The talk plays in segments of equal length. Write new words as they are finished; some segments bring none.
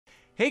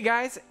Hey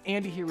guys,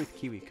 Andy here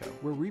with KiwiCo,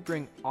 where we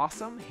bring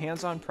awesome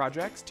hands-on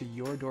projects to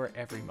your door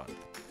every month.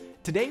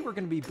 Today we're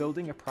going to be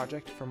building a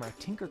project from our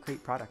Tinker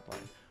Crate product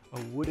line,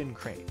 a wooden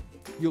crane.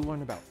 You'll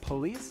learn about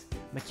pulleys,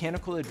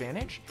 mechanical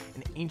advantage,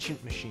 and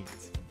ancient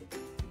machines.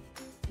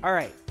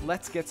 Alright,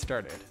 let's get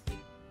started.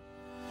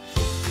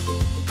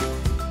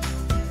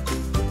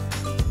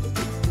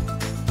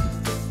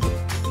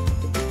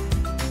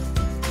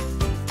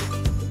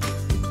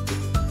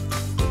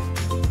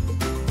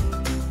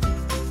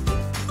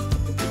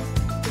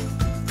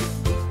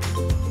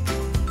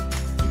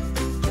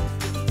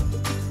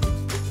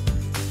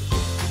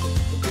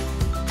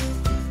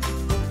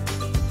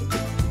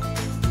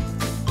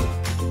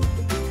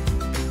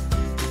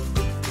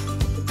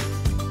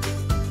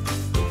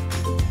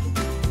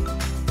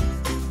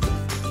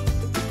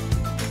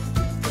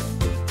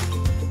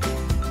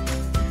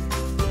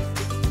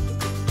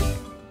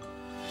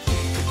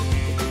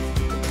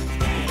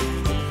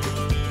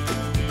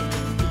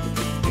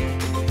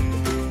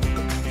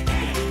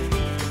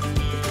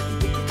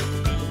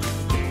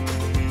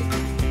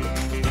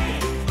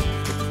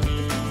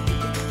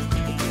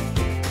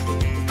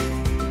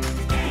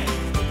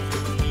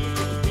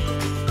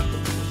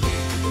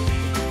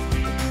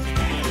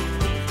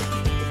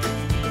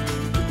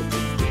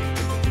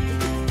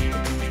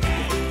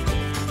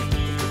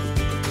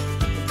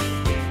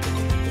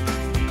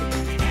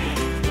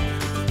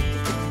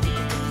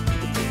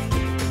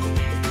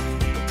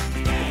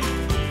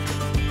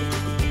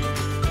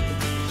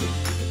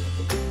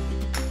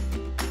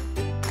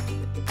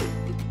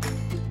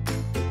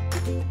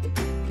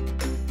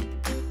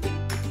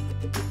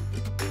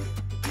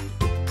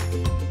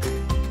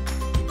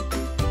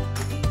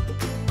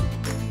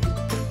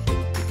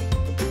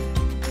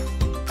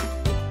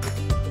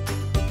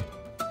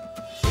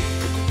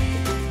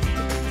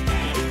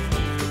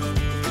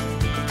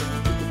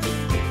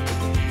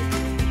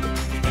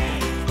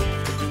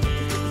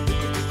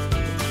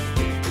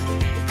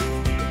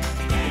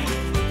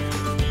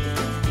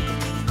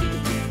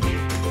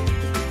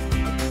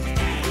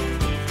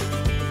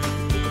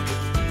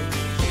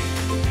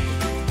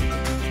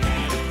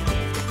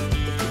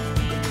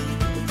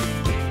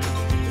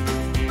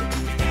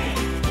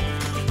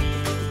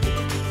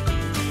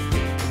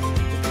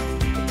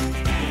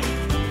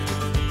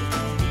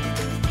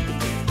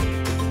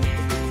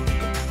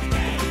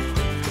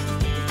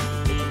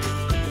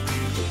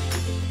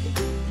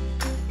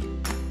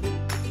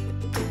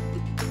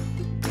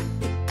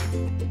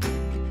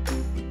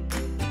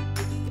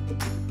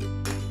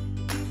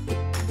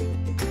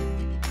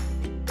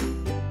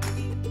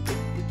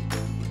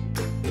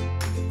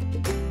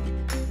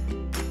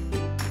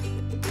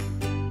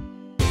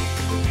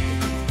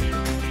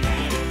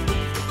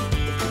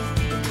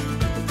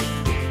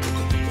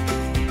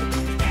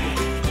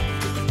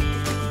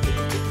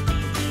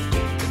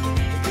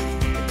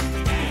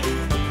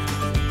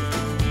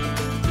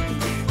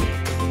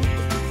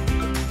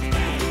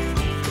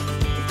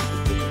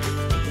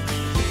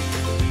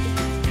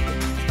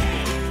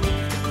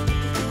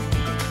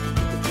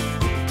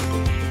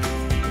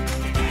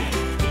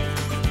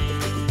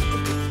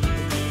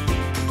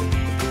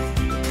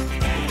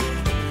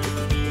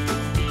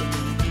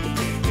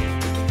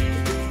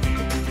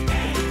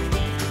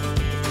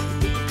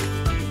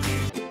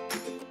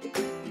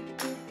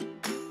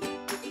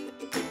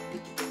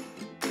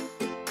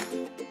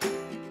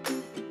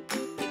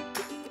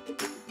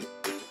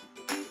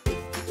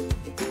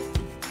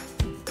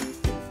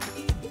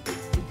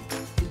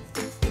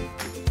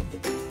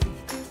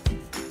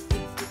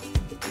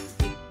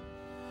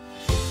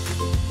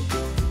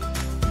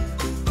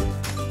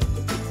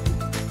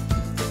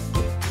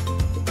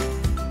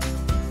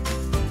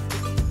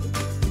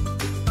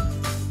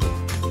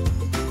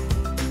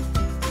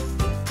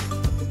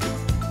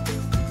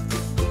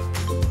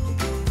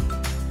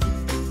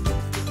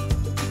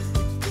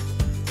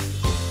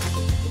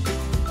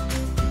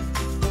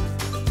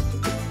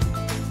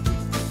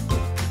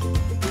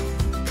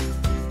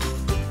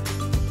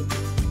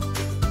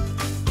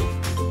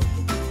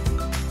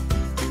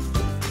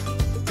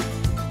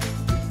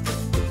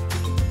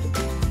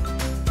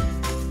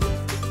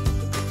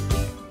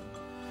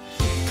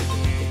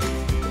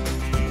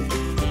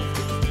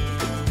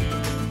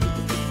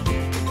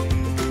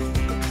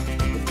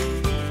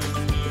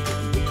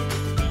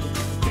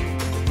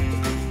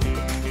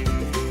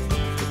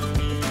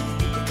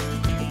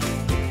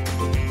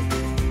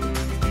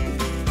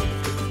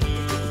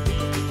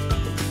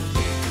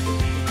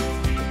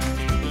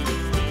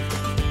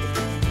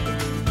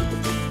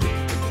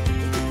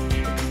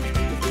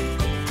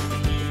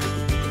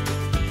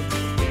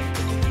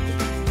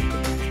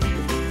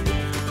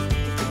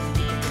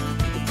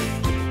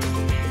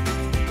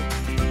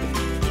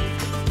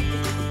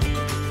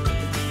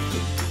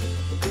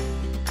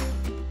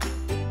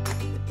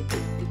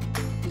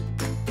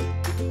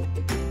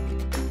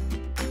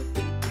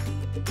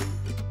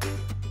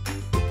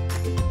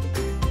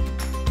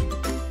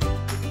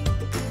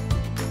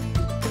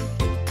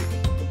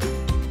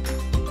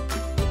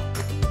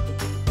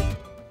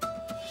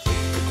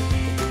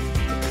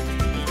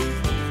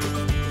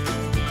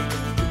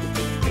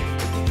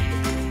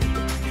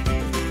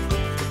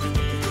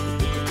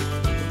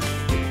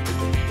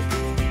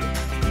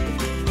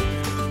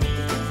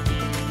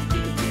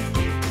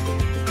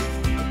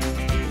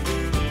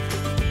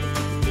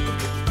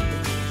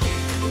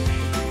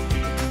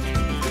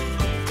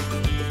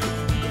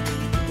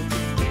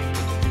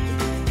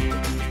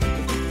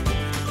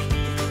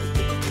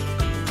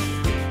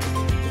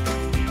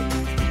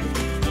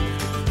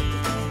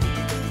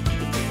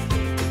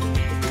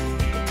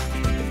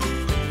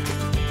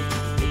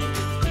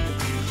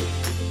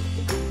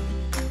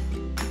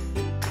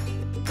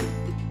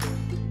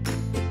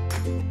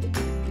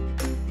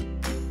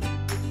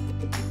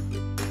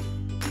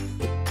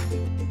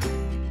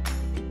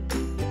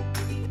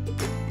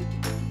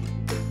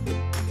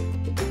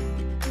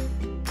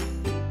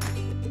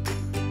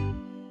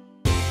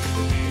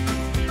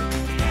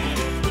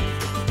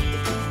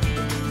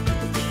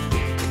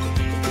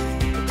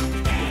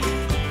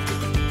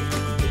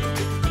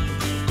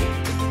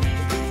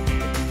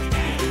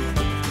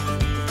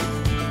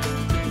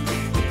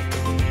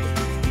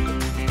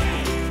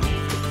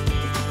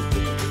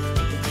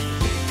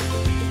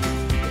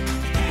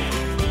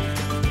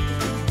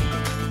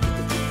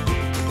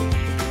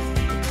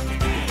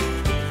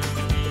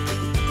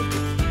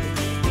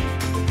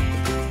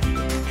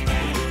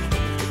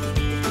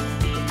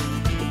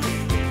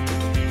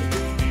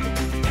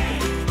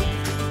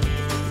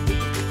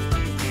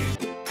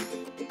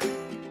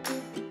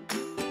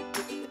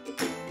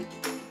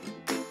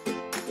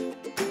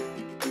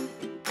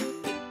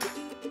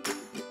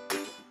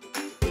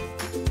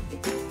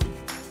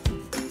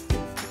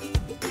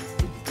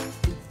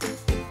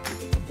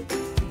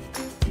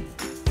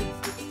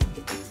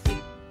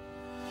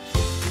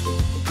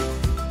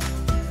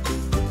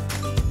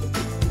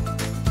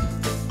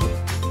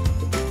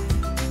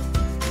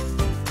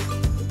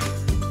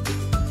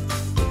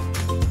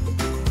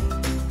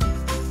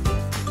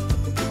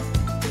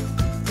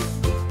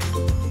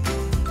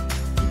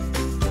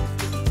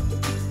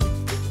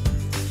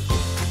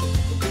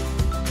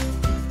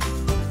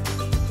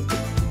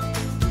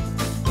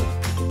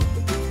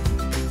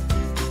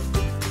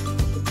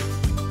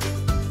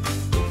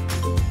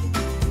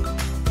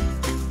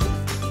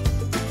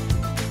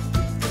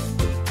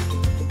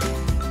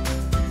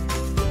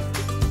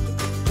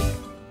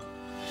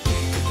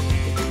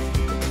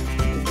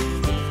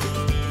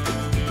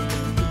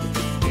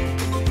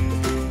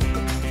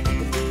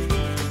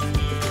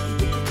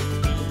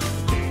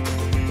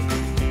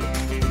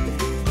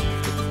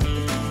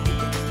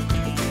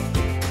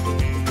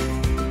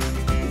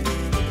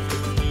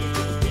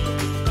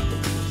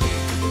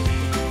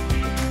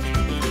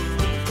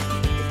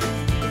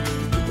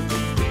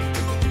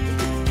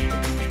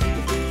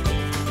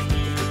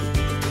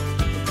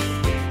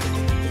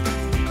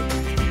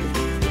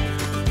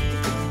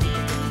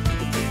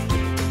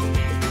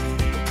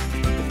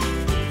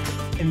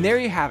 And there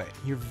you have it,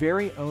 your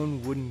very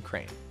own wooden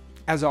crane.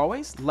 As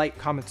always, like,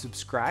 comment,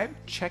 subscribe,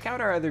 check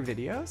out our other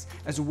videos,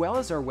 as well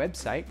as our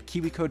website,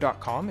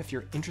 KiwiCo.com, if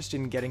you're interested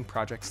in getting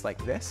projects like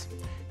this.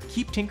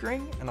 Keep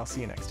tinkering, and I'll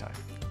see you next time.